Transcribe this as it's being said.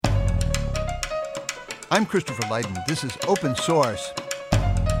I'm Christopher Lydon. This is Open Source.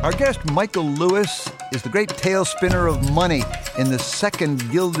 Our guest, Michael Lewis, is the great tale spinner of money in the second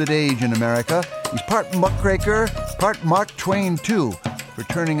Gilded Age in America. He's part muckraker, part Mark Twain, too, for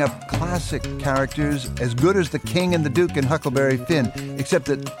turning up classic characters as good as the King and the Duke in Huckleberry Finn, except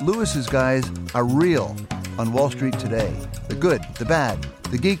that Lewis's guys are real on Wall Street today. The good, the bad,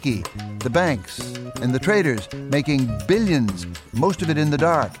 the geeky, the banks, and the traders making billions, most of it in the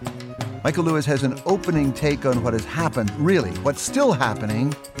dark. Michael Lewis has an opening take on what has happened, really, what's still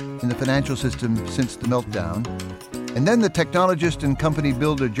happening in the financial system since the meltdown. And then the technologist and company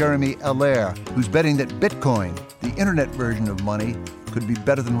builder Jeremy Allaire, who's betting that Bitcoin, the internet version of money, could be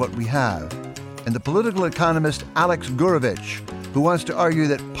better than what we have. And the political economist Alex Gurevich, who wants to argue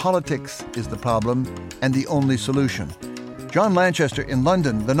that politics is the problem and the only solution. John Lanchester in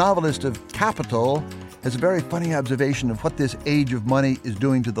London, the novelist of Capital, has a very funny observation of what this age of money is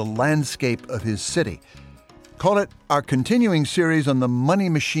doing to the landscape of his city. Call it our continuing series on the money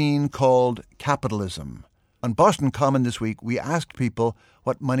machine called capitalism. On Boston Common this week, we asked people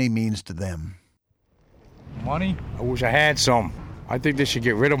what money means to them. Money? I wish I had some. I think they should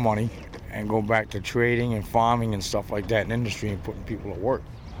get rid of money and go back to trading and farming and stuff like that in industry and putting people to work.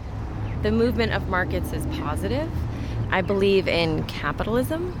 The movement of markets is positive. I believe in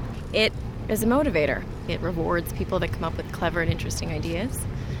capitalism. It is a motivator. It rewards people that come up with clever and interesting ideas,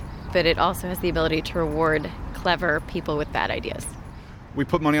 but it also has the ability to reward clever people with bad ideas. We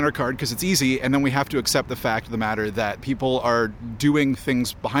put money on our card because it's easy, and then we have to accept the fact of the matter that people are doing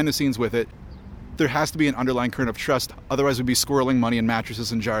things behind the scenes with it. There has to be an underlying current of trust, otherwise we'd be squirreling money in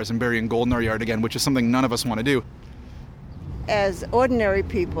mattresses and jars and burying gold in our yard again, which is something none of us want to do. As ordinary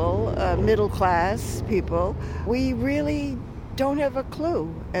people, middle class people, we really don't have a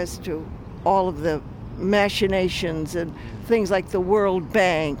clue as to all of the machinations and things like the World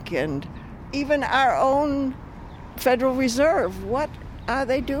Bank and even our own Federal Reserve. What are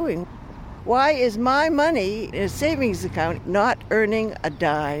they doing? Why is my money in a savings account not earning a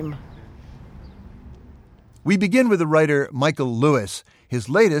dime? We begin with the writer Michael Lewis. His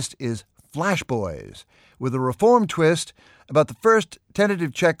latest is Flash Boys, with a reform twist about the first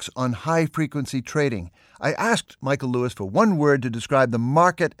tentative checks on high-frequency trading. I asked Michael Lewis for one word to describe the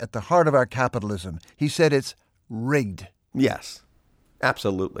market at the heart of our capitalism. He said it's rigged. Yes,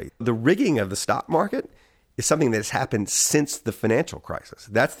 absolutely. The rigging of the stock market is something that's happened since the financial crisis.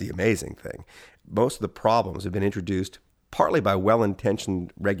 That's the amazing thing. Most of the problems have been introduced partly by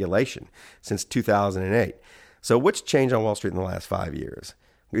well-intentioned regulation since 2008. So what's changed on Wall Street in the last 5 years?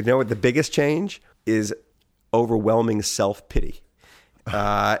 You know what the biggest change is? Overwhelming self-pity.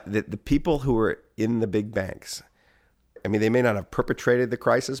 The people who are in the big banks, I mean, they may not have perpetrated the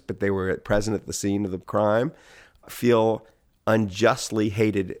crisis, but they were present at the scene of the crime, feel unjustly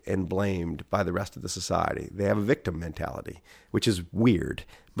hated and blamed by the rest of the society. They have a victim mentality, which is weird,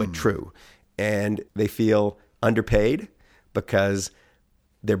 but true. And they feel underpaid because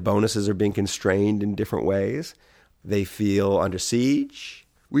their bonuses are being constrained in different ways. They feel under siege.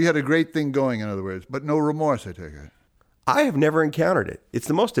 We had a great thing going, in other words, but no remorse, I take it. I have never encountered it. It's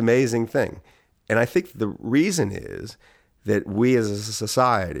the most amazing thing. And I think the reason is that we as a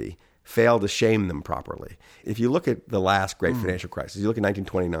society fail to shame them properly. If you look at the last great financial crisis, you look at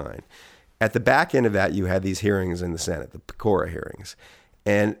 1929, at the back end of that, you had these hearings in the Senate, the PCORA hearings,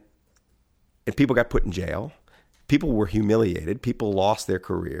 and people got put in jail. People were humiliated. People lost their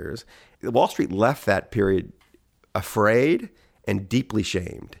careers. Wall Street left that period afraid and deeply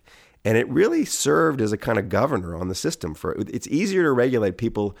shamed. And it really served as a kind of governor on the system. It's easier to regulate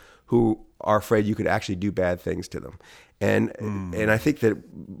people who are afraid you could actually do bad things to them. And I think that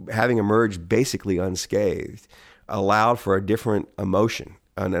having emerged basically unscathed allowed for a different emotion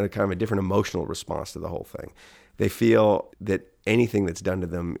and a kind of a different emotional response to the whole thing. They feel that anything that's done to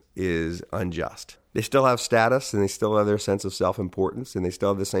them is unjust. They still have status and they still have their sense of self-importance and they still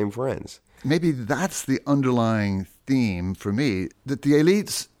have the same friends. Maybe that's the underlying theme for me, that the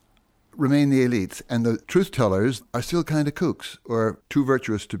elites remain the elites and the truth tellers are still kind of kooks or too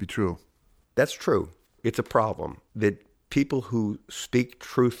virtuous to be true. That's true. It's a problem that people who speak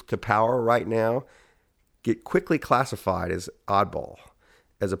truth to power right now get quickly classified as oddball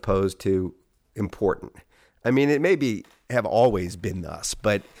as opposed to important. I mean, it may have always been thus,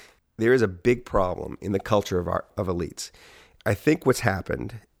 but there is a big problem in the culture of elites. I think what's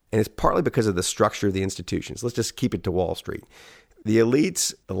happened, and it's partly because of the structure of the institutions. Let's just keep it to Wall Street. The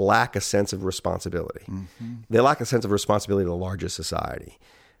elites lack a sense of responsibility. Mm-hmm. They lack a sense of responsibility to the larger society.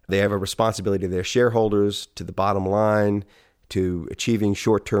 They have a responsibility to their shareholders, to the bottom line, to achieving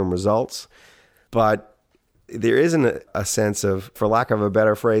short-term results. But there isn't a sense of, for lack of a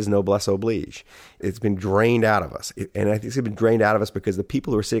better phrase, noblesse oblige. It's been drained out of us. And I think it's been drained out of us because the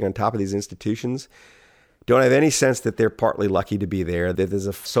people who are sitting on top of these institutions don't have any sense that they're partly lucky to be there, that there's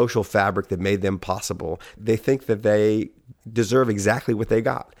a social fabric that made them possible. They think that they deserve exactly what they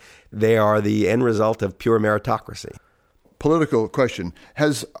got. They are the end result of pure meritocracy. Political question.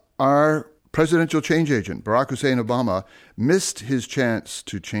 Has our presidential change agent, Barack Hussein Obama, missed his chance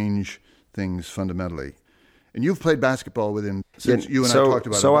to change things fundamentally? And you've played basketball with him since you and I talked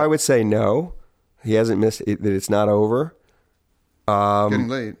about it. So I would say no. He hasn't missed it, that it's not over. Getting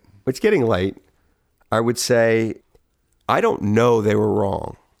late. It's getting late. I would say I don't know they were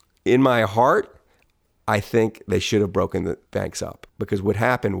wrong. In my heart, I think they should have broken the banks up, because what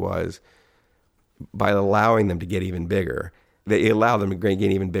happened was, by allowing them to get even bigger, they allowed them to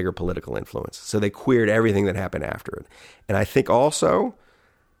gain even bigger political influence. So they queered everything that happened after it. And I think also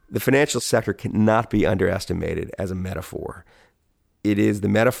the financial sector cannot be underestimated as a metaphor. It is the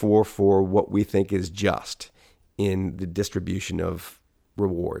metaphor for what we think is just in the distribution of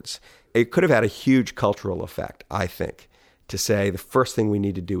rewards. It could have had a huge cultural effect, I think, to say the first thing we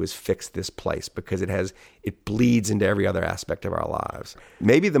need to do is fix this place, because it bleeds into every other aspect of our lives.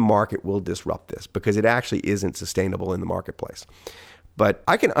 Maybe the market will disrupt this because it actually isn't sustainable in the marketplace. But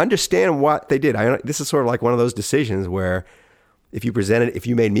I can understand what they did. This is sort of like one of those decisions where if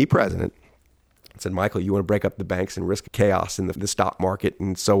you made me president and said, Michael, you want to break up the banks and risk chaos in the stock market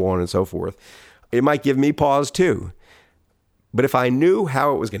and so on and so forth, it might give me pause too. But if I knew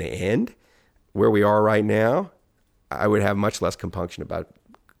how it was going to end, where we are right now, I would have much less compunction about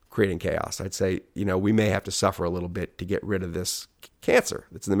creating chaos. I'd say, we may have to suffer a little bit to get rid of this cancer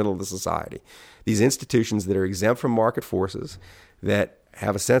that's in the middle of the society. These institutions that are exempt from market forces, that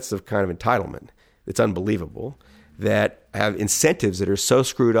have a sense of kind of entitlement that's unbelievable, that have incentives that are so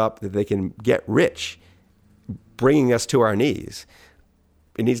screwed up that they can get rich, bringing us to our knees.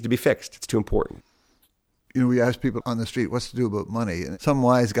 It needs to be fixed. It's too important. We asked people on the street, what's to do about money? And some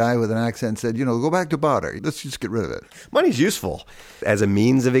wise guy with an accent said, go back to barter. Let's just get rid of it. Money's useful as a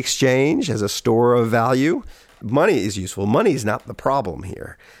means of exchange, as a store of value. Money is useful. Money is not the problem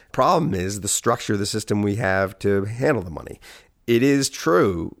here. Problem is the structure of the system we have to handle the money. It is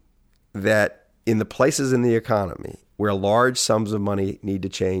true that in the places in the economy where large sums of money need to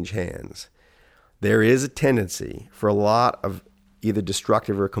change hands, there is a tendency for a lot of either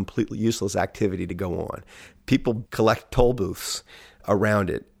destructive or completely useless activity to go on. People collect toll booths around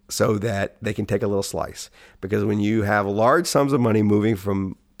it so that they can take a little slice. Because when you have large sums of money moving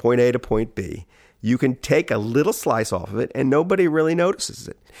from point A to point B, you can take a little slice off of it and nobody really notices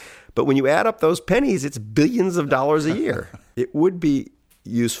it. But when you add up those pennies, it's billions of dollars a year. It would be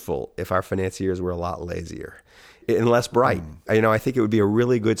useful if our financiers were a lot lazier and less bright. I think it would be a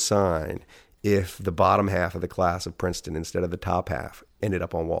really good sign if the bottom half of the class of Princeton, instead of the top half, ended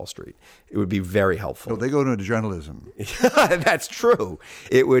up on Wall Street. It would be very helpful. So they go into journalism. That's true.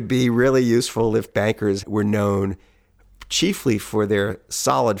 It would be really useful if bankers were known chiefly for their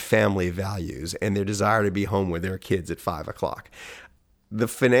solid family values and their desire to be home with their kids at 5 o'clock. The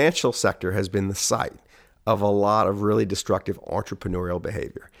financial sector has been the site of a lot of really destructive entrepreneurial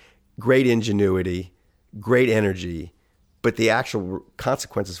behavior. Great ingenuity, great energy, but the actual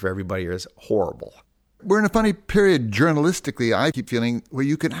consequences for everybody are horrible. We're in a funny period journalistically, I keep feeling, where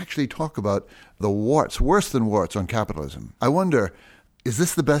you can actually talk about the warts, worse than warts, on capitalism. I wonder, is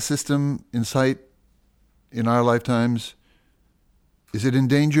this the best system in sight in our lifetimes? Is it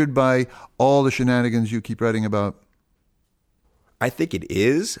endangered by all the shenanigans you keep writing about? I think it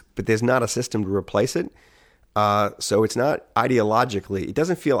is, but there's not a system to replace it. So it's not ideologically, it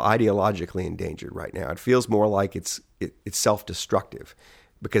doesn't feel ideologically endangered right now. It feels more like it's self-destructive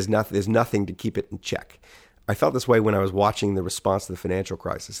because there's nothing to keep it in check. I felt this way when I was watching the response to the financial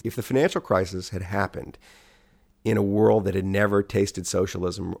crisis. If the financial crisis had happened in a world that had never tasted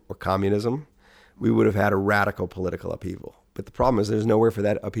socialism or communism, we would have had a radical political upheaval. But the problem is there's nowhere for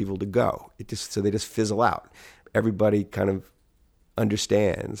that upheaval to go. So they just fizzle out. Everybody kind of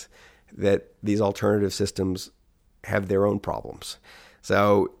understands that these alternative systems have their own problems.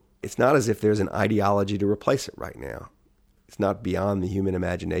 So it's not as if there's an ideology to replace it right now. It's not beyond the human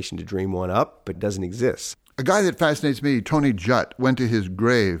imagination to dream one up, but it doesn't exist. A guy that fascinates me, Tony Judt, went to his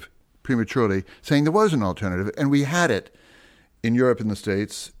grave prematurely saying there was an alternative, and we had it in Europe and the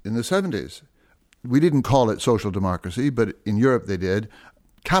States in the 70s. We didn't call it social democracy, but in Europe they did.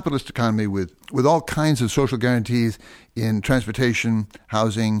 Capitalist economy with all kinds of social guarantees in transportation,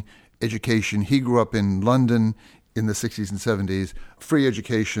 housing, education. He grew up in London in the 60s and 70s. Free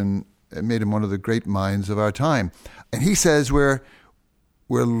education made him one of the great minds of our time. And he says we're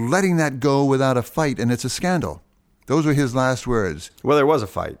we're letting that go without a fight, and it's a scandal. Those were his last words. Well, there was a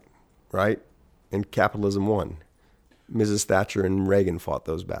fight, right? And capitalism won. Mrs. Thatcher and Reagan fought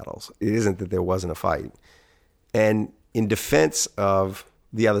those battles. It isn't that there wasn't a fight. And in defense of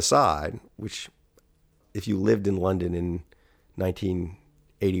the other side, which if you lived in London in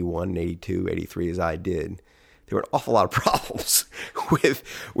 1981, 82, 83, as I did, there were an awful lot of problems with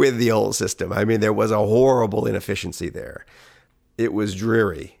the old system. I mean, there was a horrible inefficiency there. It was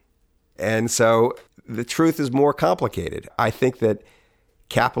dreary. And so the truth is more complicated. I think that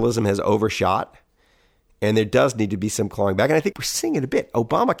capitalism has overshot, and there does need to be some clawing back. And I think we're seeing it a bit.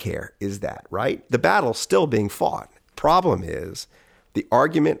 Obamacare is that, right? The battle's still being fought. Problem is the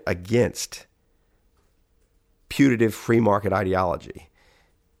argument against putative free market ideology.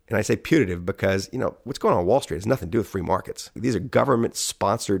 And I say putative because, what's going on Wall Street has nothing to do with free markets. These are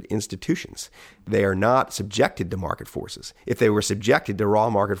government-sponsored institutions. They are not subjected to market forces. If they were subjected to raw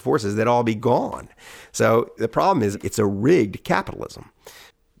market forces, they'd all be gone. So the problem is it's a rigged capitalism.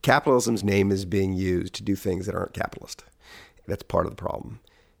 Capitalism's name is being used to do things that aren't capitalist. That's part of the problem.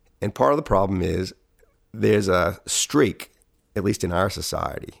 And part of the problem is there's a streak, at least in our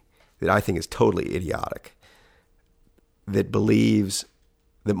society, that I think is totally idiotic, that believes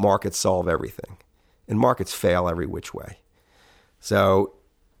that markets solve everything. And markets fail every which way. So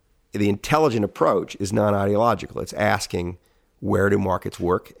the intelligent approach is non-ideological. It's asking, where do markets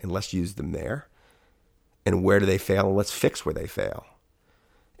work, and let's use them there. And where do they fail, and let's fix where they fail.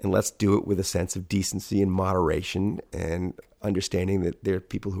 And let's do it with a sense of decency and moderation and understanding that there are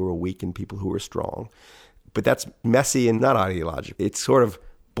people who are weak and people who are strong. But that's messy and not ideological. It's sort of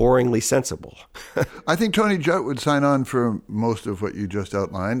boringly sensible. I think Tony Judt would sign on for most of what you just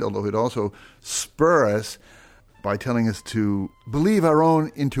outlined, although he'd also spur us by telling us to believe our own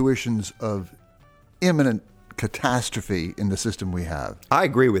intuitions of imminent catastrophe in the system we have. I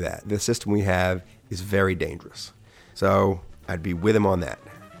agree with that. The system we have is very dangerous. So I'd be with him on that.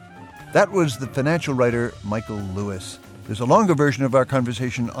 That was the financial writer Michael Lewis. There's a longer version of our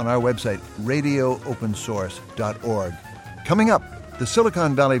conversation on our website, radioopensource.org. Coming up, the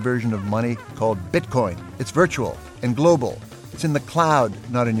Silicon Valley version of money called Bitcoin. It's virtual and global. It's in the cloud,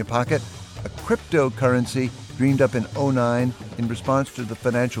 not in your pocket. A cryptocurrency dreamed up in 2009 in response to the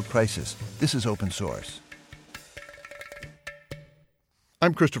financial crisis. This is Open Source.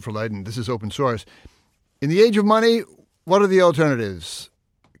 I'm Christopher Lydon. This is Open Source. In the age of money, what are the alternatives?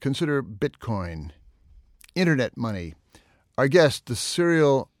 Consider Bitcoin, internet money. Our guest, the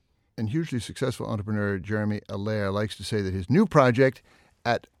serial and hugely successful entrepreneur Jeremy Allaire, likes to say that his new project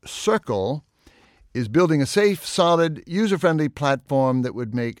at Circle is building a safe, solid, user-friendly platform that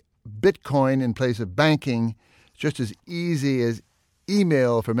would make Bitcoin in place of banking just as easy as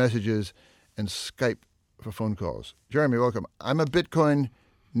email for messages and Skype for phone calls. Jeremy, welcome. I'm a Bitcoin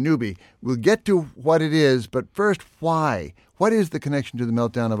newbie. We'll get to what it is, but first, why? What is the connection to the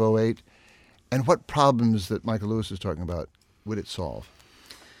meltdown of 2008, and what problems that Michael Lewis is talking about would it solve?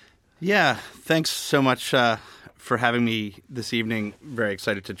 Yeah, thanks so much for having me this evening. Very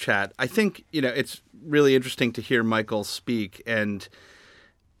excited to chat. I think, it's really interesting to hear Michael speak, and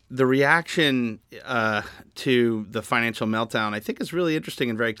the reaction to the financial meltdown, I think, is really interesting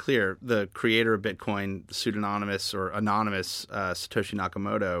and very clear. The creator of Bitcoin, the pseudonymous or anonymous Satoshi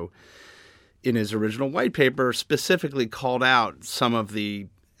Nakamoto, in his original white paper, specifically called out some of the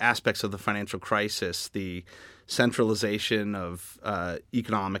aspects of the financial crisis, the centralization of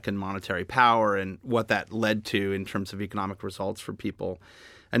economic and monetary power and what that led to in terms of economic results for people.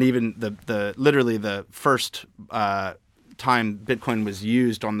 And even the literally the first time Bitcoin was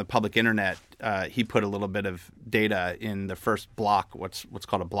used on the public internet, he put a little bit of data in the first block, what's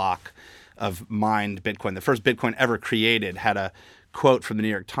called a block of mined Bitcoin. The first Bitcoin ever created had a quote from the New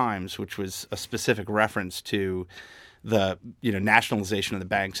York Times, which was a specific reference to the nationalization of the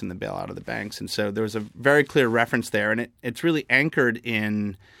banks and the bailout of the banks. And so there was a very clear reference there. And it's really anchored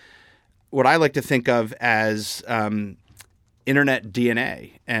in what I like to think of as internet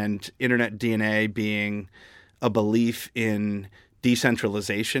DNA, and internet DNA being a belief in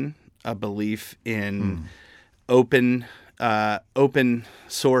decentralization, a belief in open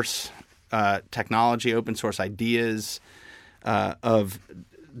source technology, open source ideas, of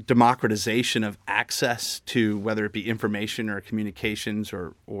democratization of access to whether it be information or communications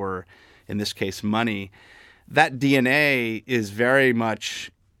or in this case money. That DNA is very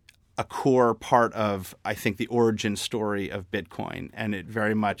much a core part of, I think, the origin story of Bitcoin, and it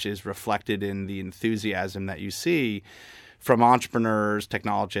very much is reflected in the enthusiasm that you see from entrepreneurs,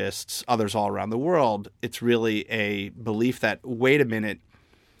 technologists, others all around the world. It's really a belief that, wait a minute,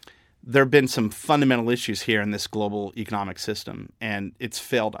 there have been some fundamental issues here in this global economic system, and it's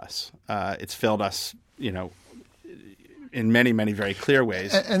failed us. It's failed us, in many, many very clear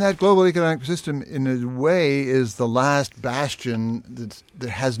ways. And that global economic system, in a way, is the last bastion that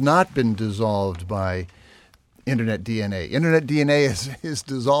has not been dissolved by Internet DNA. Internet DNA is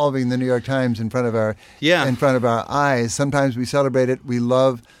dissolving the New York Times in front of our eyes. Sometimes we celebrate it. We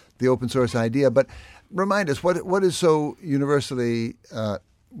love the open source idea. But remind us, what is so universally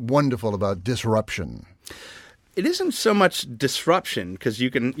wonderful about disruption? It isn't so much disruption, because you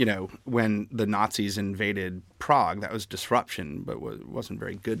can, when the Nazis invaded Prague, that was disruption, but it wasn't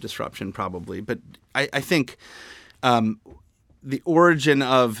very good disruption probably. But I think the origin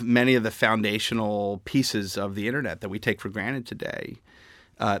of many of the foundational pieces of the internet that we take for granted today,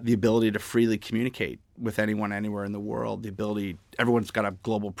 the ability to freely communicate with anyone anywhere in the world, everyone's got a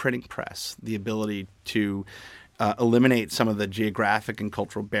global printing press, the ability to eliminate some of the geographic and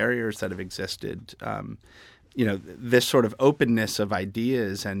cultural barriers that have existed. This sort of openness of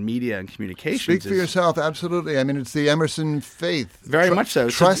ideas and media and communications. Speak for yourself, absolutely. I mean, it's the Emerson faith. Very much so.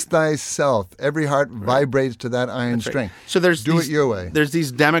 Trust thyself. Every heart vibrates to that iron string. Right. So do it your way. There's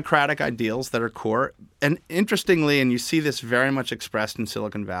these democratic ideals that are core. And interestingly, and you see this very much expressed in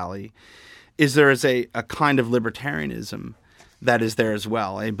Silicon Valley, there is a kind of libertarianism that is there as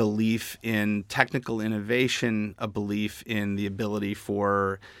well, a belief in technical innovation, a belief in the ability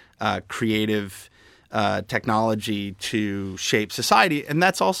for creative technology to shape society. And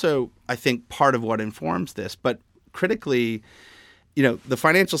that's also, I think, part of what informs this. But critically, the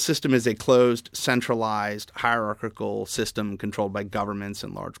financial system is a closed, centralized, hierarchical system controlled by governments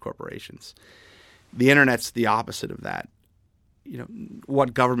and large corporations. The Internet's the opposite of that.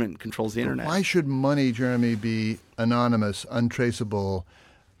 What government controls the Internet? Why should money, Jeremy, be anonymous, untraceable,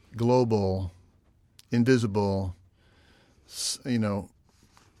 global, invisible,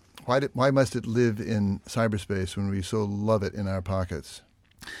 Why must it live in cyberspace when we so love it in our pockets?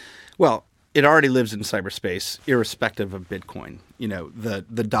 Well, it already lives in cyberspace, irrespective of Bitcoin.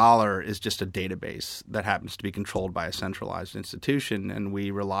 The dollar is just a database that happens to be controlled by a centralized institution, and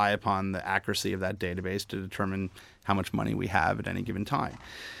we rely upon the accuracy of that database to determine how much money we have at any given time.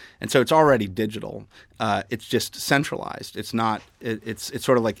 And so it's already digital. It's just centralized. It's not. It's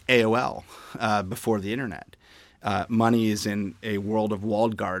sort of like AOL before the internet. Money is in a world of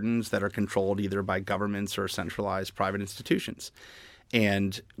walled gardens that are controlled either by governments or centralized private institutions.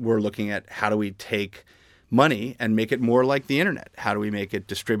 And we're looking at how do we take money and make it more like the internet? How do we make it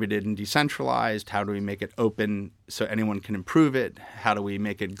distributed and decentralized? How do we make it open so anyone can improve it? How do we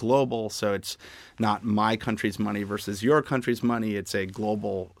make it global so it's not my country's money versus your country's money? It's a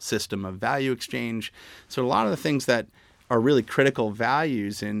global system of value exchange. So a lot of the things that are really critical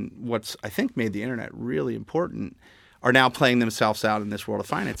values in what's, I think, made the internet really important are now playing themselves out in this world of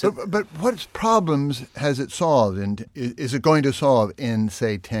finance. But what problems has it solved, and is it going to solve in,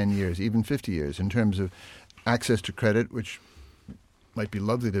 say, 10 years, even 50 years, in terms of access to credit, which might be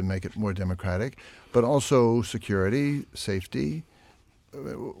lovely to make it more democratic, but also security, safety?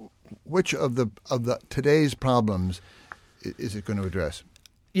 Which of the today's problems is it going to address?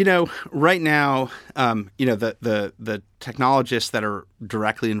 Right now, the technologists that are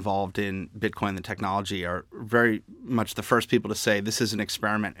directly involved in Bitcoin, the technology, are very much the first people to say this is an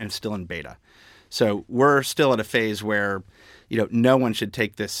experiment and it's still in beta. So we're still at a phase where, no one should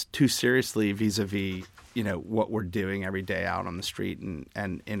take this too seriously vis-a-vis, what we're doing every day out on the street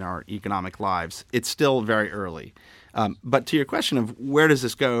and in our economic lives. It's still very early. But to your question of where does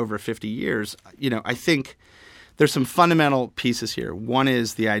this go over 50 years, I think there's some fundamental pieces here. One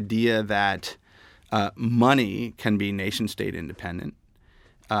is the idea that money can be nation-state independent.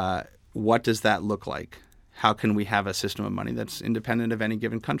 What does that look like? How can we have a system of money that's independent of any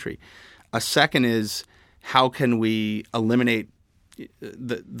given country? A second is how can we eliminate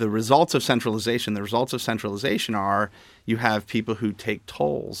the results of centralization? The results of centralization are you have people who take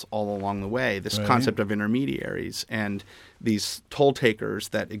tolls all along the way, this concept of intermediaries. And these toll takers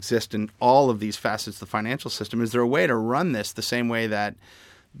that exist in all of these facets of the financial system, is there a way to run this the same way that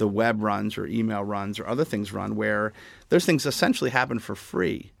the web runs or email runs or other things run, where those things essentially happen for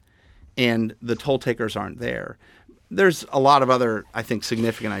free and the toll takers aren't there? There's a lot of other, I think,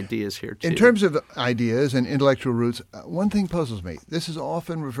 significant ideas here, too. In terms of ideas and intellectual roots, one thing puzzles me. This is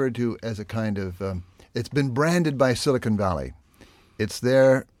often referred to as a kind of, it's been branded by Silicon Valley. It's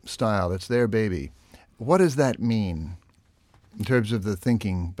their style. It's their baby. What does that mean in terms of the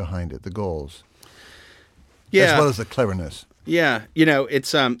thinking behind it, the goals? As well as the cleverness. Yeah.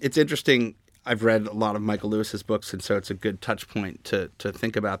 It's interesting. I've read a lot of Michael Lewis's books, and so it's a good touch point to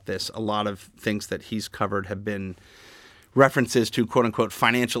think about this. A lot of things that he's covered have been references to quote unquote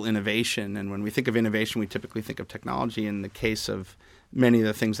financial innovation. And when we think of innovation, we typically think of technology. In the case of many of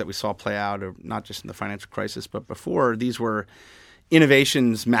the things that we saw play out, or not just in the financial crisis, but before, these were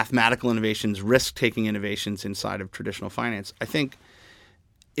innovations, mathematical innovations, risk-taking innovations inside of traditional finance. I think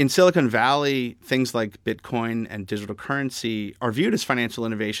in Silicon Valley, things like Bitcoin and digital currency are viewed as financial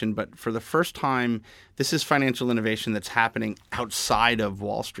innovation, but for the first time, this is financial innovation that's happening outside of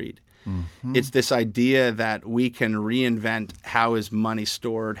Wall Street. Mm-hmm. It's this idea that we can reinvent how is money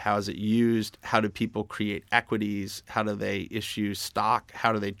stored, how is it used, how do people create equities, how do they issue stock,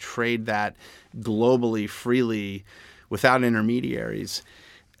 how do they trade that globally, freely, without intermediaries.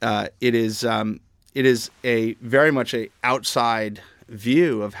 It is a very much a outside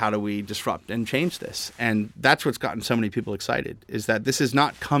view of how do we disrupt and change this. And that's what's gotten so many people excited, is that this is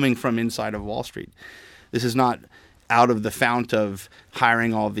not coming from inside of Wall Street. This is not out of the fount of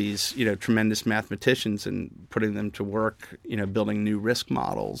hiring all these, tremendous mathematicians and putting them to work, building new risk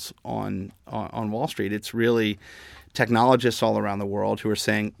models on Wall Street. It's really technologists all around the world who are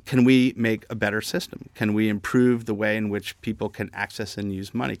saying, can we make a better system? Can we improve the way in which people can access and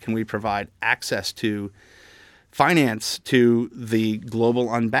use money? Can we provide access to finance to the global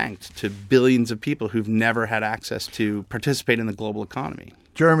unbanked, to billions of people who've never had access to participate in the global economy?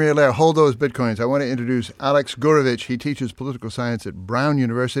 Jeremy Allaire, hold those Bitcoins. I want to introduce Alex Gurevich. He teaches political science at Brown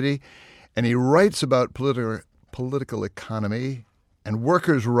University, and he writes about political economy and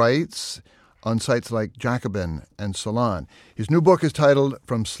workers' rights on sites like Jacobin and Salon. His new book is titled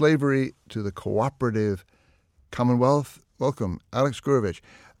From Slavery to the Cooperative Commonwealth. Welcome, Alex Gurevich.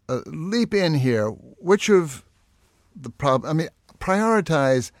 Leap in here. Which of the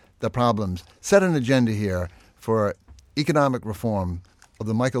prioritize the problems. Set an agenda here for economic reform of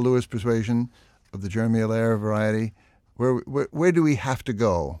the Michael Lewis persuasion, of the Jeremy Allaire variety. Where do we have to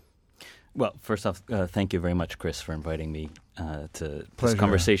go? Well, first off, thank you very much, Chris, for inviting me to Pleasure. this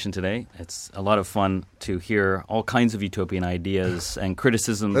conversation today. It's a lot of fun to hear all kinds of utopian ideas and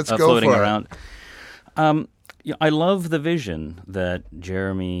criticism floating around. I love the vision that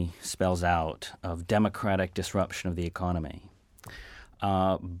Jeremy spells out of democratic disruption of the economy.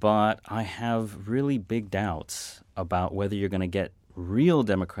 But I have really big doubts about whether you're going to get real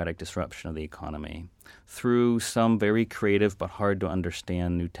democratic disruption of the economy through some very creative but hard to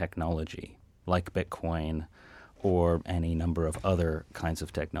understand new technology like Bitcoin or any number of other kinds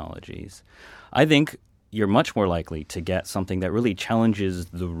of technologies. I think you're much more likely to get something that really challenges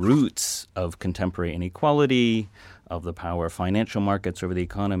the roots of contemporary inequality, of the power of financial markets over the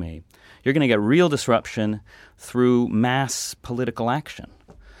economy. You're going to get real disruption through mass political action,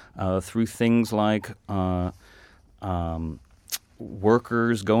 through things like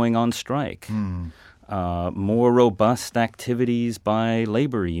workers going on strike, more robust activities by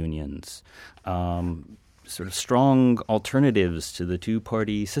labor unions, sort of strong alternatives to the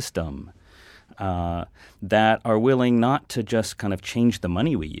two-party system that are willing not to just kind of change the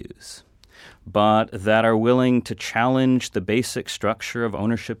money we use, but that are willing to challenge the basic structure of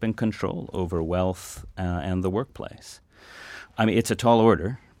ownership and control over wealth and the workplace. I mean, it's a tall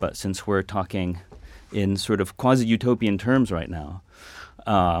order, but since we're talking in sort of quasi-utopian terms right now,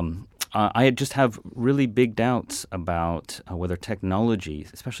 I just have really big doubts about whether technology,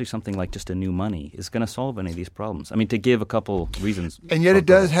 especially something like just a new money, is going to solve any of these problems. I mean, to give a couple reasons. And yet it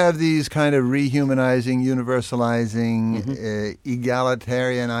does have these kind of rehumanizing, universalizing,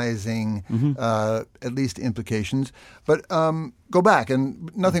 egalitarianizing, at least implications. But go back,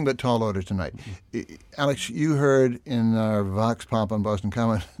 and nothing but tall order tonight. Alex, you heard in our Vox Pop on Boston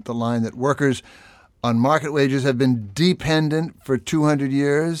Common the line that workers on market wages have been dependent for 200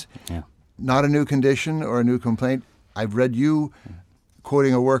 years. Yeah. Not a new condition or a new complaint. I've read you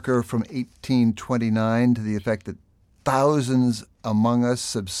quoting a worker from 1829 to the effect that thousands among us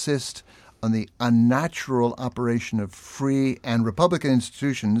subsist on the unnatural operation of free and Republican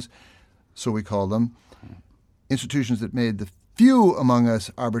institutions, so we call them, institutions that made the few among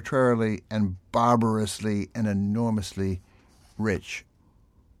us arbitrarily and barbarously and enormously rich.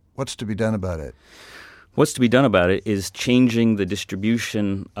 What's to be done about it? What's to be done about it is changing the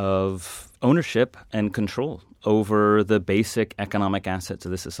distribution of ownership and control over the basic economic assets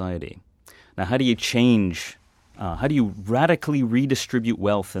of the society. Now, how do you radically redistribute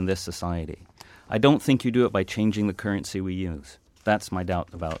wealth in this society? I don't think you do it by changing the currency we use. That's my doubt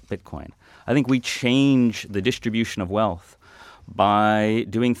about Bitcoin. I think we change the distribution of wealth by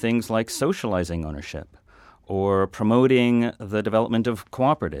doing things like socializing ownership or promoting the development of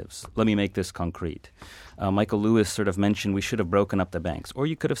cooperatives. Let me make this concrete. Michael Lewis sort of mentioned we should have broken up the banks, or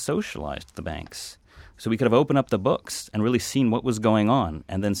you could have socialized the banks So we could have opened up the books and really seen what was going on,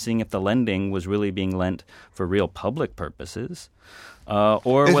 and then seeing if the lending was really being lent for real public purposes,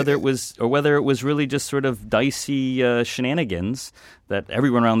 or whether it was really just sort of dicey shenanigans that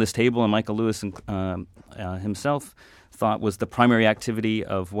everyone around this table and Michael Lewis himself thought was the primary activity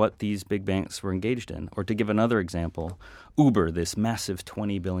of what these big banks were engaged in. Or to give another example, Uber, this massive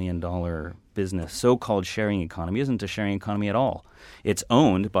 $20 billion business, so-called sharing economy, isn't a sharing economy at all. It's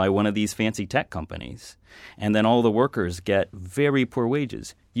owned by one of these fancy tech companies. And then all the workers get very poor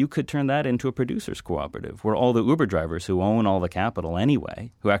wages. You could turn that into a producers cooperative where all the Uber drivers who own all the capital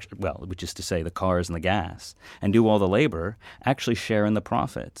anyway, which is to say the cars and the gas, and do all the labor, actually share in the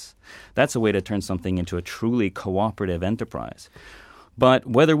profits. That's a way to turn something into a truly cooperative enterprise. But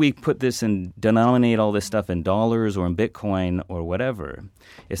whether we put this and denominate all this stuff in dollars or in Bitcoin or whatever,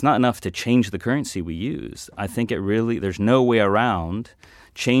 it's not enough to change the currency we use. I think there's no way around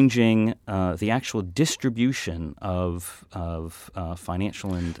changing the actual distribution of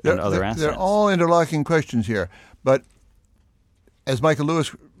financial and other assets. They're all interlocking questions here. But as Michael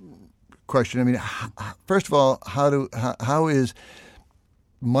Lewis questioned, I mean, first of all, how is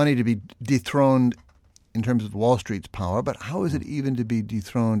money to be dethroned in terms of Wall Street's power, but how is it even to be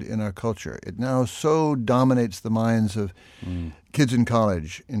dethroned in our culture? It now so dominates the minds of kids in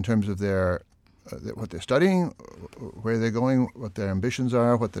college in terms of their what they're studying, where they're going, what their ambitions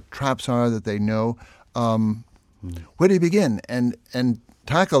are, what the traps are that they know. Where do you begin and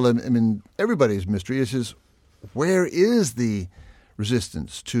tackle them? I mean, everybody's mystery is where is the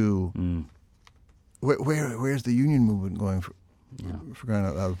resistance to where's the union movement going for crying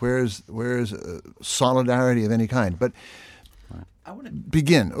out loud? Where's solidarity of any kind? But I want to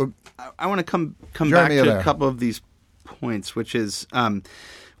begin. I want to come back to a couple of these points, which is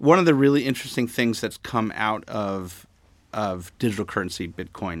one of the really interesting things that's come out of digital currency,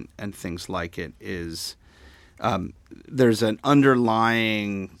 Bitcoin, and things like it is there's an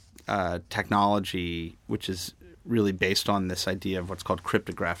underlying technology which is really based on this idea of what's called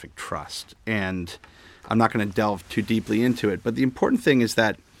cryptographic trust. And I'm not going to delve too deeply into it, but the important thing is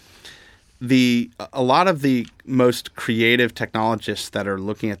that a lot of the most creative technologists that are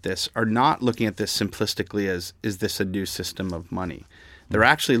looking at this are not looking at this simplistically as, is this a new system of money? They're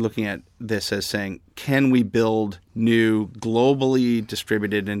actually looking at this as saying, can we build new globally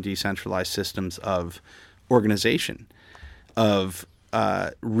distributed and decentralized systems of organization, of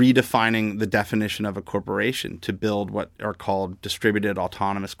redefining the definition of a corporation to build what are called distributed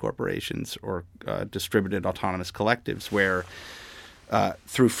autonomous corporations or distributed autonomous collectives, where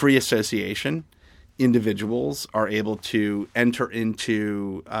through free association, individuals are able to enter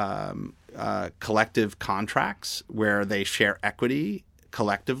into collective contracts where they share equity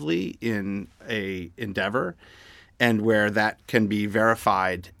collectively in a endeavor, and where that can be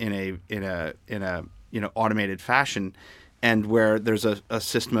verified in a automated fashion, and where there's a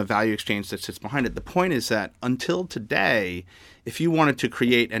system of value exchange that sits behind it. The point is that until today, if you wanted to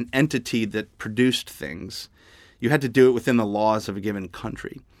create an entity that produced things, you had to do it within the laws of a given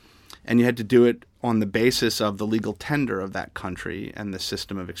country. And you had to do it on the basis of the legal tender of that country and the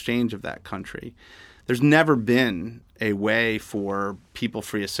system of exchange of that country. There's never been a way for people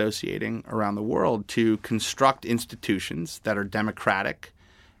free associating around the world to construct institutions that are democratic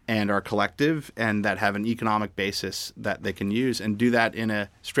and are collective and that have an economic basis that they can use, and do that in a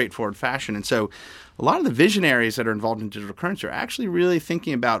straightforward fashion. And so a lot of the visionaries that are involved in digital currency are actually really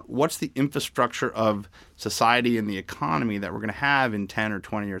thinking about what's the infrastructure of society and the economy that we're going to have in 10 or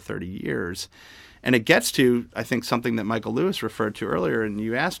 20 or 30 years. And it gets to, I think, something that Michael Lewis referred to earlier, and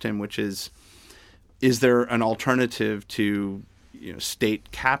you asked him, which is there an alternative to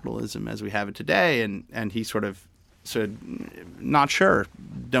state capitalism as we have it today? And he sort of said, not sure,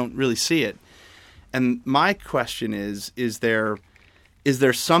 don't really see it. And my question is there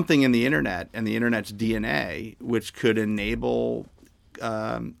something in the internet and the internet's DNA which could enable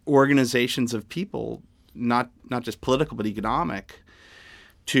organizations of people, not just political but economic,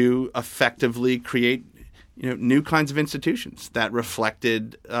 to effectively create new kinds of institutions that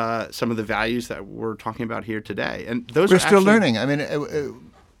reflected some of the values that we're talking about here today? And those we're still learning. I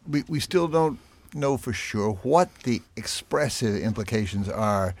mean, we still don't know for sure what the expressive implications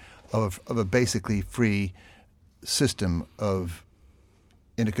are of a basically free system of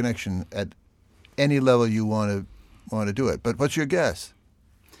interconnection at any level you want to do it. But what's your guess?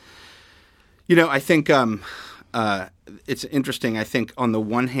 I think it's interesting. I think on the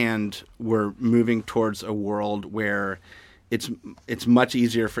one hand, we're moving towards a world where it's much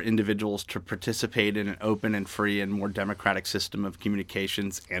easier for individuals to participate in an open and free and more democratic system of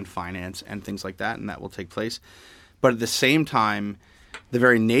communications and finance and things like that, and that will take place. But at the same time, the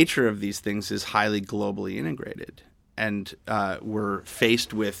very nature of these things is highly globally integrated. And we're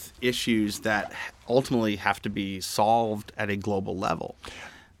faced with issues that ultimately have to be solved at a global level.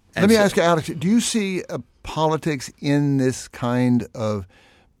 Let me ask you, Alex, do you see politics in this kind of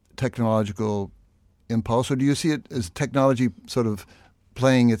technological impulse, or do you see it as technology sort of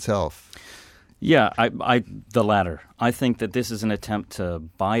playing itself? Yeah, I the latter. I think that this is an attempt to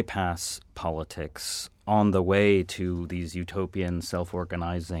bypass politics on the way to these utopian,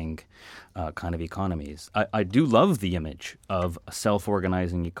 self-organizing kind of economies. I do love the image of a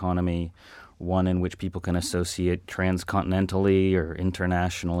self-organizing economy, one in which people can associate transcontinentally or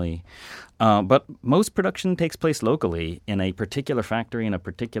internationally. But most production takes place locally in a particular factory in a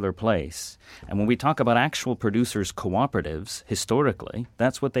particular place. And when we talk about actual producers' cooperatives, historically,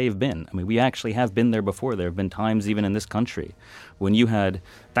 that's what they've been. I mean, we actually have been there before. There have been times even in this country when you had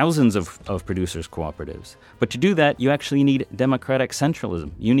thousands of producers' cooperatives. But to do that, you actually need democratic centralism.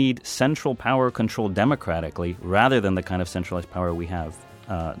 You need central power controlled democratically rather than the kind of centralized power we have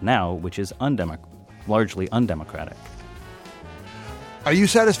now, which is largely undemocratic. Are you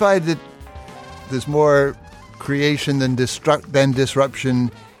satisfied that there's more creation than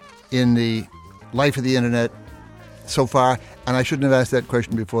disruption in the life of the internet so far? And I shouldn't have asked that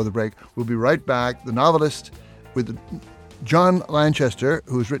question before the break. We'll be right back. The novelist with John Lanchester,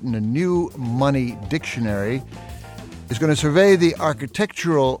 who has written a new money dictionary, is going to survey the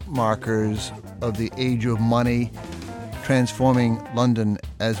architectural markers of the age of money, transforming London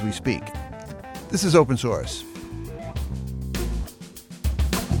as we speak. This is Open Source.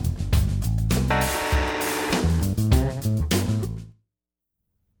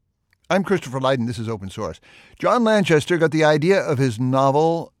 I'm Christopher Lydon. This is Open Source. John Lanchester got the idea of his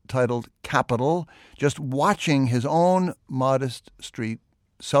novel titled Capital just watching his own modest street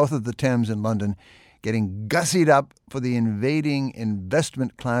south of the Thames in London getting gussied up for the invading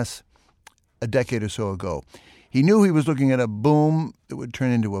investment class a decade or so ago. He knew he was looking at a boom that would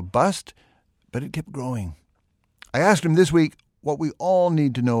turn into a bust, but it kept growing. I asked him this week what we all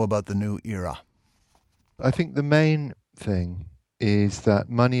need to know about the new era. I think the main thing is that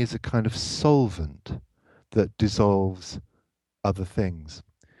money is a kind of solvent that dissolves other things.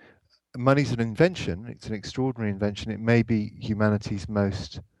 Money's an invention. It's an extraordinary invention. It may be humanity's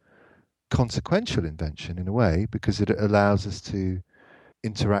most consequential invention in a way, because it allows us to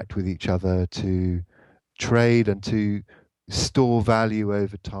interact with each other, to trade and to store value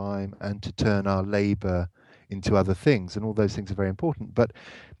over time and to turn our labor into other things. And all those things are very important. But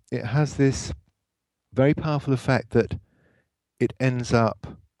it has this very powerful effect that it ends up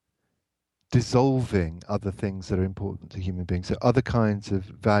dissolving other things that are important to human beings. So other kinds of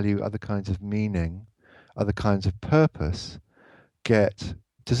value, other kinds of meaning, other kinds of purpose get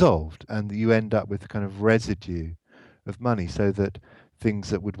dissolved, and you end up with a kind of residue of money, so that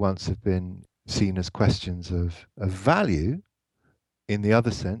things that would once have been seen as questions of value in the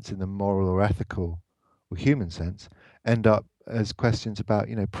other sense, in the moral or ethical or human sense, end up as questions about,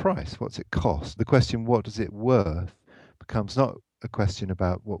 price. What's it cost? The question, what is it worth, becomes not a question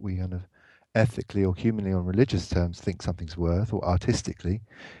about what we kind of ethically or humanly on religious terms think something's worth, or artistically.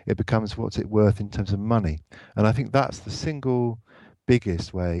 It becomes what's it worth in terms of money. And I think that's the single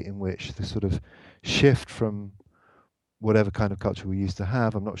biggest way in which the sort of shift from whatever kind of culture we used to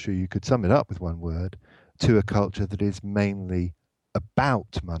have, I'm not sure you could sum it up with one word, to a culture that is mainly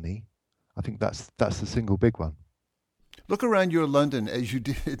about money. I think that's the single big one. Look around your London, as you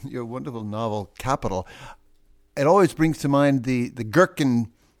did in your wonderful novel, Capital. It always brings to mind the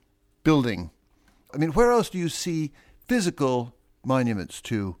Gherkin building. I mean, where else do you see physical monuments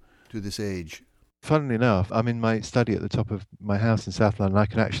to this age? Funnily enough, I'm in my study at the top of my house in South London. I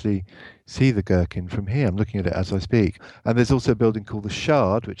can actually see the Gherkin from here. I'm looking at it as I speak. And there's also a building called the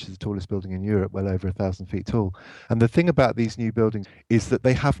Shard, which is the tallest building in Europe, well over 1,000 feet tall. And the thing about these new buildings is that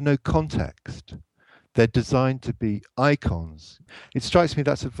they have no context. They're designed to be icons. It strikes me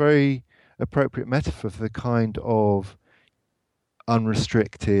that's a very appropriate metaphor for the kind of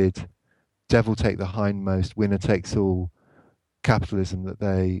unrestricted, devil take the hindmost, winner takes all capitalism that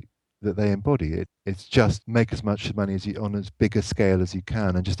they embody. It's just make as much money as you on as big a scale as you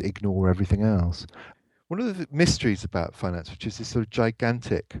can and just ignore everything else. One of the mysteries about finance, which is this sort of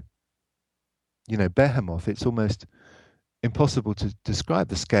gigantic, behemoth, it's almost impossible to describe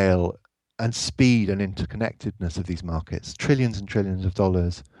the scale and speed and interconnectedness of these markets. Trillions and trillions of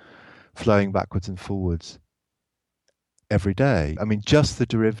dollars flowing backwards and forwards every day. I mean, just the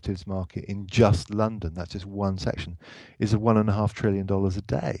derivatives market in just London, that's just one section, is $1.5 trillion a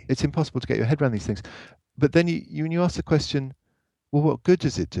day. It's impossible to get your head around these things. But then when you ask the question, well, what good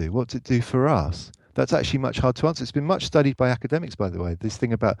does it do? What does it do for us? That's actually much hard to answer. It's been much studied by academics, by the way, this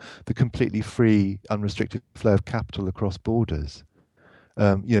thing about the completely free, unrestricted flow of capital across borders.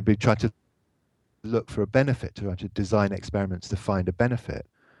 Be trying to look for a benefit, to try to design experiments to find a benefit.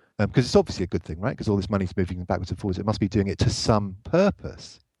 Because it's obviously a good thing, right? Because all this money's moving backwards and forwards. It must be doing it to some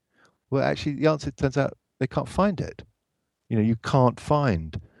purpose. Well, actually, the answer turns out they can't find it. You can't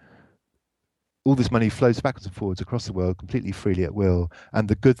find all this money flows backwards and forwards across the world completely freely at will. And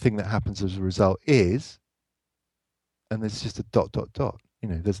the good thing that happens as a result is, and there's just a ...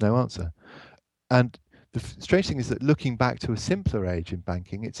 There's no answer. And the strange thing is that looking back to a simpler age in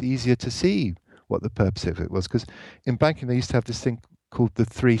banking, it's easier to see what the purpose of it was. Because in banking, they used to have this thing called the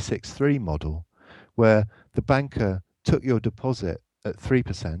 363 model, where the banker took your deposit at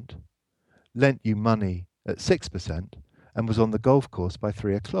 3%, lent you money at 6%, and was on the golf course by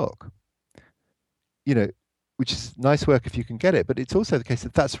 3 o'clock. Which is nice work if you can get it, but it's also the case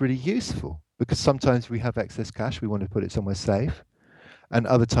that that's really useful, because sometimes we have excess cash, we want to put it somewhere safe, and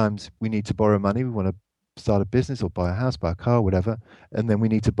other times we need to borrow money, we want to start a business or buy a house, buy a car, whatever, and then we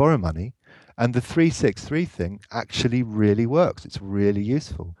need to borrow money. And the 363 thing actually really works. It's really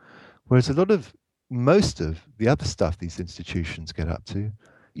useful. Whereas most of the other stuff these institutions get up to,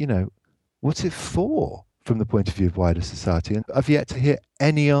 what's it for from the point of view of wider society? And I've yet to hear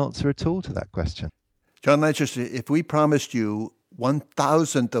any answer at all to that question. John Lanchester, if we promised you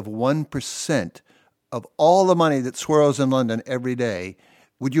 1,000th of 1% of all the money that swirls in London every day,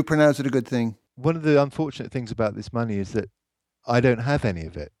 would you pronounce it a good thing? One of the unfortunate things about this money is that I don't have any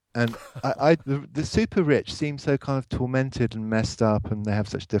of it. And the super rich seem so kind of tormented and messed up, and they have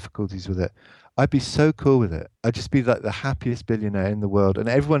such difficulties with it. I'd be so cool with it. I'd just be like the happiest billionaire in the world, and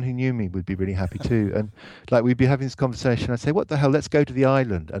everyone who knew me would be really happy too. And like we'd be having this conversation. I'd say, "What the hell? Let's go to the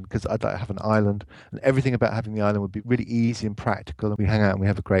island," and because I'd like to have an island, and everything about having the island would be really easy and practical. And we'd hang out and we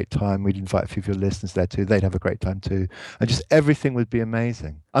have a great time. We'd invite a few of your listeners there too. They'd have a great time too, and just everything would be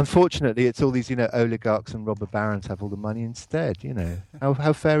amazing. Unfortunately, it's all these oligarchs and robber barons have all the money instead.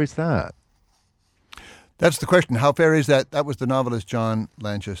 How fair is that? That's the question. How fair is that? That was the novelist John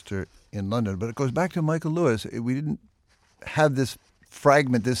Lanchester in London. But it goes back to Michael Lewis. We didn't have this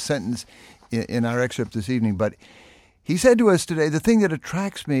fragment, this sentence in our excerpt this evening, but he said to us today, the thing that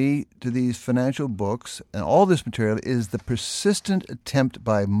attracts me to these financial books and all this material is the persistent attempt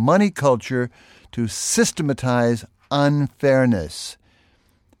by money culture to systematize unfairness,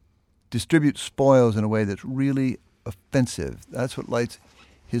 distribute spoils in a way that's really offensive. That's what lights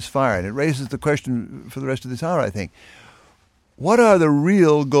his fire. And it raises the question for the rest of this hour, I think. What are the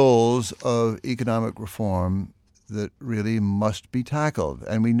real goals of economic reform that really must be tackled?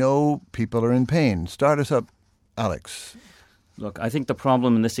 And we know people are in pain. Start us up, Alex. Look, I think the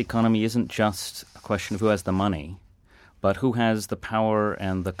problem in this economy isn't just a question of who has the money, but who has the power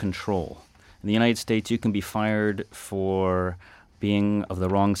and the control. In the United States, you can be fired for being of the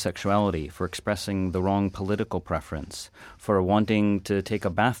wrong sexuality, for expressing the wrong political preference, for wanting to take a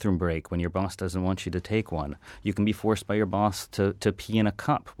bathroom break when your boss doesn't want you to take one. You can be forced by your boss to pee in a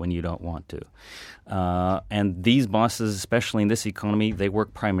cup when you don't want to. And these bosses, especially in this economy, they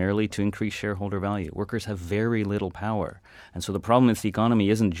work primarily to increase shareholder value. Workers have very little power. And so the problem with the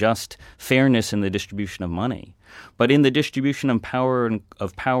economy isn't just fairness in the distribution of money, but in the distribution of power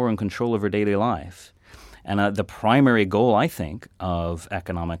and control over daily life. And the primary goal, I think, of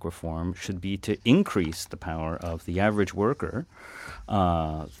economic reform should be to increase the power of the average worker,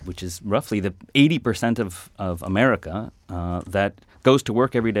 which is roughly the 80% of America that goes to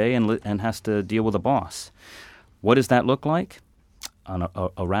work every day and has to deal with a boss. What does that look like? On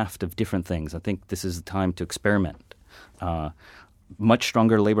a raft of different things. I think this is the time to experiment. Much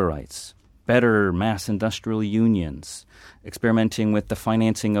stronger labor rights, better mass industrial unions, experimenting with the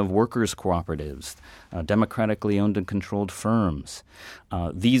financing of workers' cooperatives, democratically owned and controlled firms.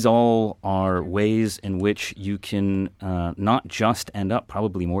 These all are ways in which you can not just end up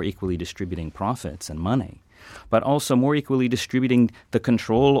probably more equally distributing profits and money, but also more equally distributing the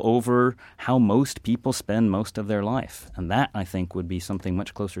control over how most people spend most of their life. And that, I think, would be something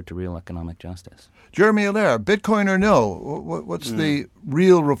much closer to real economic justice. Jeremy Allaire, Bitcoin or no? What's the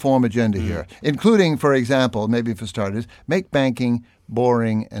real reform agenda here? Including, for example, maybe for starters, make banking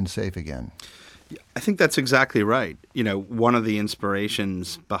boring and safe again. I think that's exactly right. One of the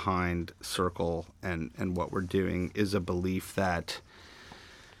inspirations behind Circle and what we're doing is a belief that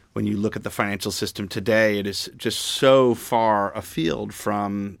when you look at the financial system today, it is just so far afield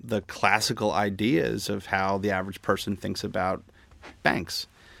from the classical ideas of how the average person thinks about banks.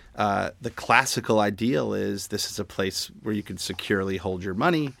 The classical ideal is this is a place where you can securely hold your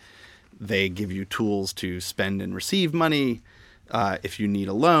money. They give you tools to spend and receive money. If you need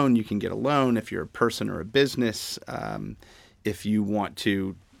a loan, you can get a loan. If you're a person or a business, if you want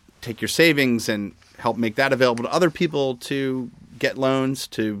to take your savings and help make that available to other people to get loans,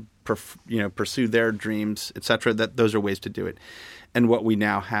 to pursue their dreams, et cetera, those are ways to do it. And what we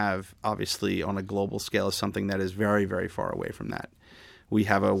now have, obviously, on a global scale is something that is very, very far away from that. We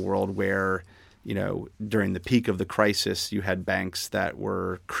have a world where, during the peak of the crisis, you had banks that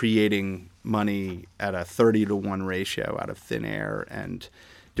were creating money at a 30-to-1 ratio out of thin air and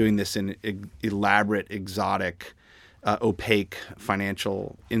doing this in elaborate, exotic, opaque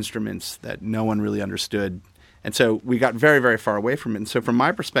financial instruments that no one really understood. And so we got very, very far away from it. And so from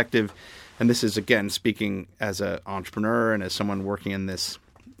my perspective, and this is, again, speaking as an entrepreneur and as someone working in this,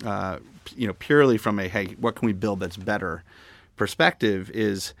 purely from a, hey, what can we build that's better perspective,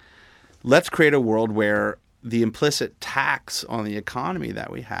 is let's create a world where the implicit tax on the economy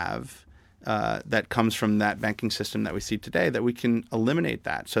that we have that comes from that banking system that we see today, that we can eliminate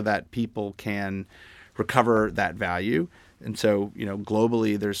that so that people can recover that value. And so,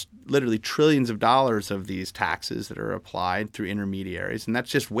 globally, there's literally trillions of dollars of these taxes that are applied through intermediaries. And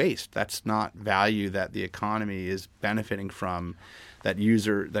that's just waste. That's not value that the economy is benefiting from, that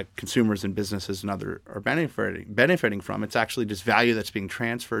consumers and businesses and other are benefiting from. It's actually just value that's being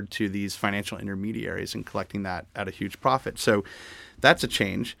transferred to these financial intermediaries and collecting that at a huge profit. So that's a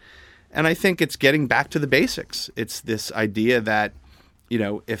change. And I think it's getting back to the basics. It's this idea that,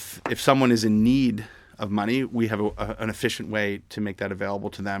 if someone is in need of money, we have an efficient way to make that available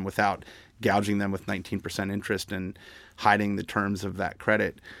to them without gouging them with 19% interest and hiding the terms of that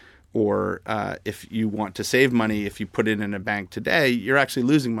credit. Or if you want to save money, if you put it in a bank today, you're actually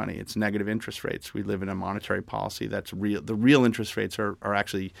losing money. It's negative interest rates. We live in a monetary policy that's real. The real interest rates are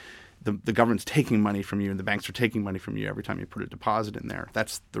actually the government's taking money from you and the banks are taking money from you every time you put a deposit in there.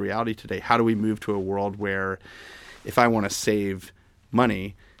 That's the reality today. How do we move to a world where if I want to save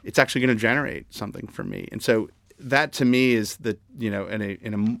money, it's actually going to generate something for me? And so that to me is in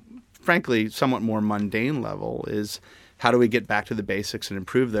a frankly somewhat more mundane level, is how do we get back to the basics and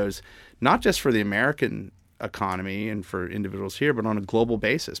improve those, not just for the American economy and for individuals here, but on a global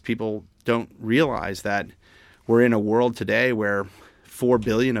basis. People don't realize that we're in a world today where 4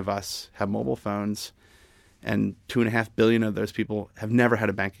 billion of us have mobile phones, and 2.5 billion of those people have never had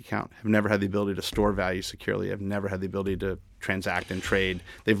a bank account, have never had the ability to store value securely, have never had the ability to transact and trade.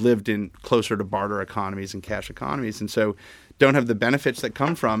 They've lived in closer to barter economies and cash economies, and so don't have the benefits that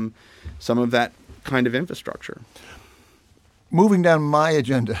come from some of that kind of infrastructure. Moving down my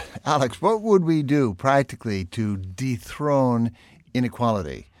agenda, Alex, what would we do practically to dethrone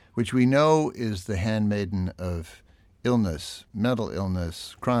inequality, which we know is the handmaiden of illness, mental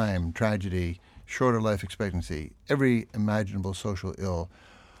illness, crime, tragedy, shorter life expectancy, every imaginable social ill?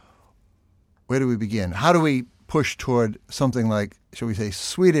 Where do we begin? How do we push toward something like, shall we say,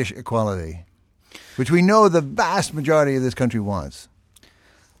 Swedish equality, which we know the vast majority of this country wants?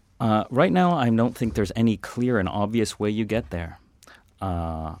 Right now, I don't think there's any clear and obvious way you get there.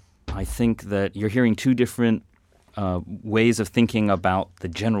 I think that you're hearing two different ways of thinking about the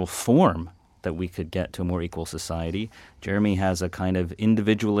general form that we could get to a more equal society. Jeremy has a kind of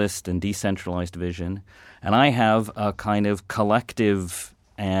individualist and decentralized vision, and I have a kind of collective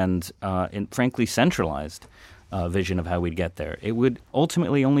and frankly centralized vision of how we'd get there. It would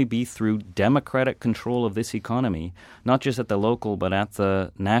ultimately only be through democratic control of this economy, not just at the local but at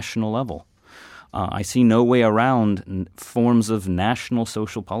the national level. I see no way around forms of national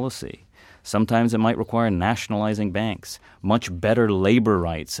social policy. Sometimes it might require nationalizing banks, much better labor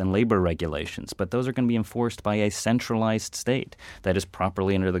rights and labor regulations, but those are going to be enforced by a centralized state that is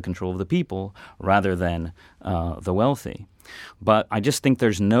properly under the control of the people rather than the wealthy. But I just think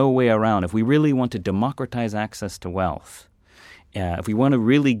there's no way around. If we really want to democratize access to wealth, if we want to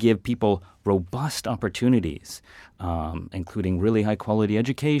really give people robust opportunities, including really high-quality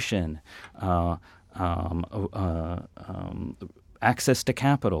education, access to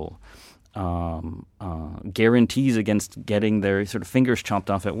capital, guarantees against getting their sort of fingers chopped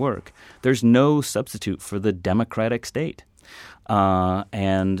off at work, there's no substitute for the democratic state.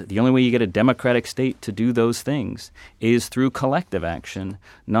 And the only way you get a democratic state to do those things is through collective action,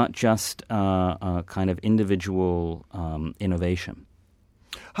 not just kind of individual innovation.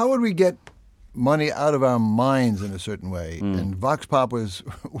 How would we get money out of our minds in a certain way? And Vox Pop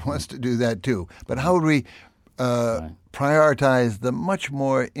wants to do that too. But how would we prioritize the much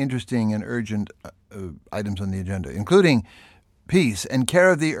more interesting and urgent items on the agenda, including peace and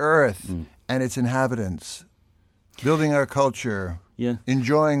care of the earth and its inhabitants, building our culture,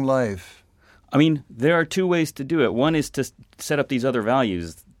 enjoying life? I mean, there are two ways to do it. One is to set up these other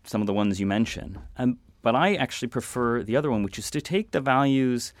values, some of the ones you mentioned. But I actually prefer the other one, which is to take the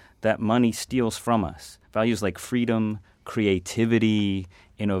values that money steals from us, values like freedom, creativity,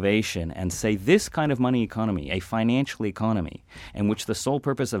 innovation, and say this kind of money economy, a financial economy, in which the sole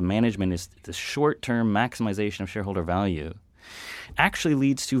purpose of management is the short-term maximization of shareholder value, actually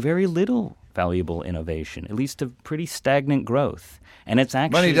leads to very little valuable innovation. It leads to pretty stagnant growth. And it's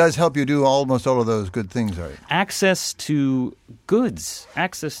actually... Money does help you do almost all of those good things, right? Access to goods,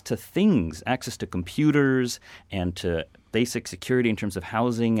 access to things, access to computers and to basic security in terms of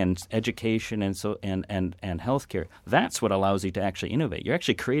housing and education and healthcare. That's what allows you to actually innovate. You're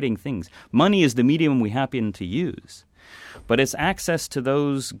actually creating things. Money is the medium we happen to use. But it's access to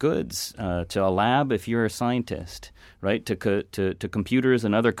those goods, to a lab if you're a scientist, right? To computers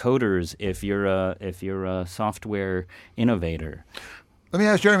and other coders if you're a software innovator. Let me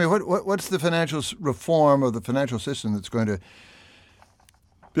ask Jeremy, what's the financial reform of the financial system that's going to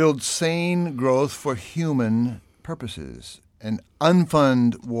build sane growth for human purposes and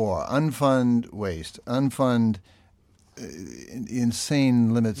unfund war, unfund waste, unfund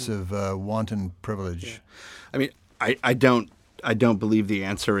insane limits of wanton privilege? Yeah. I mean, I don't believe the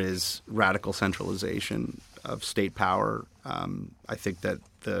answer is radical centralization of state power. I think that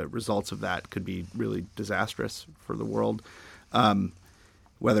the results of that could be really disastrous for the world.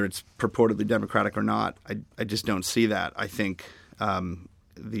 Whether it's purportedly democratic or not, I just don't see that. I think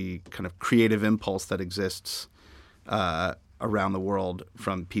the kind of creative impulse that exists around the world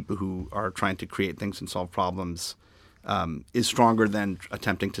from people who are trying to create things and solve problems is stronger than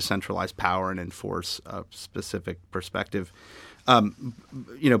attempting to centralize power and enforce a specific perspective.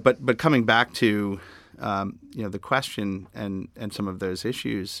 But coming back to the question and some of those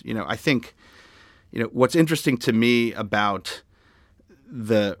issues, I think what's interesting to me about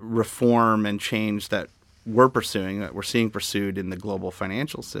the reform and change that we're pursuing, that we're seeing pursued in the global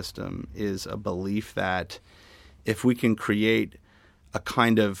financial system, is a belief that if we can create a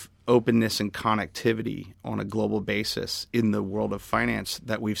kind of openness and connectivity on a global basis in the world of finance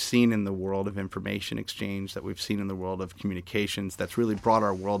that we've seen in the world of information exchange, that we've seen in the world of communications, that's really brought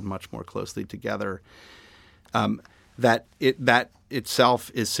our world much more closely together, that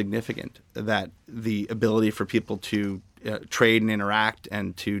itself is significant, that the ability for people to trade and interact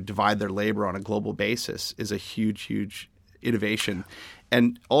and to divide their labor on a global basis is a huge, huge innovation.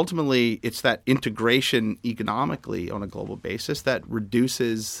 And ultimately, it's that integration economically on a global basis that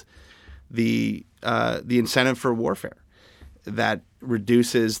reduces the incentive for warfare, that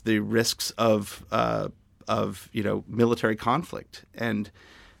reduces the risks of military conflict. And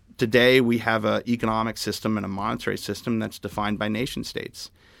today we have an economic system and a monetary system that's defined by nation states.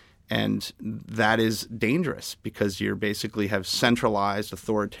 And that is dangerous because you basically have centralized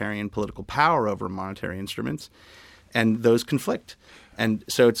authoritarian political power over monetary instruments, and those conflict. And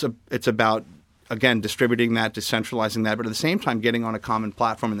so it's about, again, distributing that, decentralizing that, but at the same time getting on a common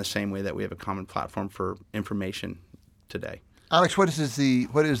platform in the same way that we have a common platform for information today. Alex, what is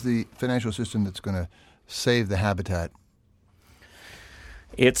the financial system that's going to save the habitat?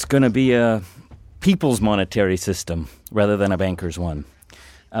 It's going to be a people's monetary system rather than a banker's one.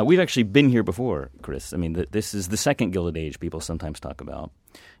 We've actually been here before, Chris. I mean, this is the second Gilded Age people sometimes talk about.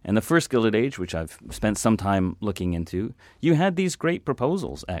 And the first Gilded Age, which I've spent some time looking into, you had these great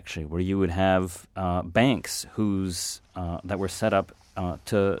proposals, actually, where you would have banks that were set up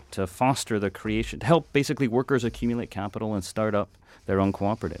to foster the creation, to help basically workers accumulate capital and start up their own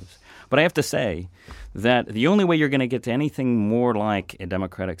cooperatives. But I have to say that the only way you're going to get to anything more like a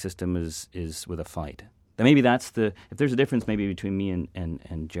democratic system is with a fight. Maybe if there's a difference maybe between me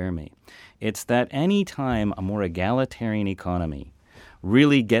and Jeremy, it's that any time a more egalitarian economy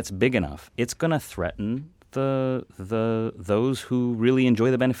really gets big enough, it's going to threaten those who really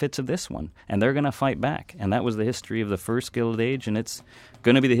enjoy the benefits of this one, and they're going to fight back. And that was the history of the first Gilded Age, and it's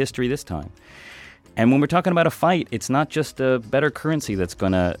going to be the history this time. And when we're talking about a fight, it's not just a better currency that's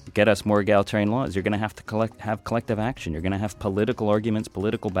going to get us more egalitarian laws. You're going to have to have collective action. You're going to have political arguments,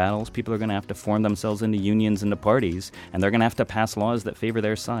 political battles. People are going to have to form themselves into unions, into parties, and they're going to have to pass laws that favor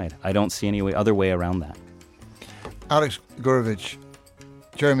their side. I don't see any other way around that. Alex Gourevitch,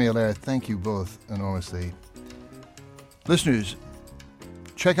 Jeremy Allaire, thank you both enormously. Listeners,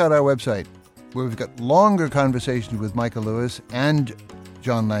 check out our website where we've got longer conversations with Michael Lewis and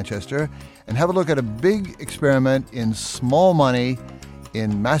John Lanchester, and have a look at a big experiment in small money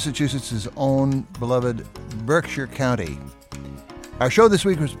in Massachusetts' own beloved Berkshire County. Our show this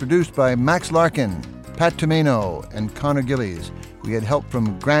week was produced by Max Larkin, Pat Tomeno, and Connor Gillies. We had help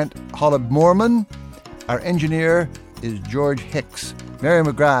from Grant Hollab-Moorman. Our engineer is George Hicks. Mary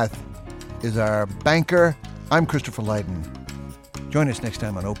McGrath is our banker. I'm Christopher Lydon. Join us next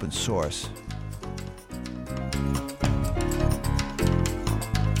time on Open Source.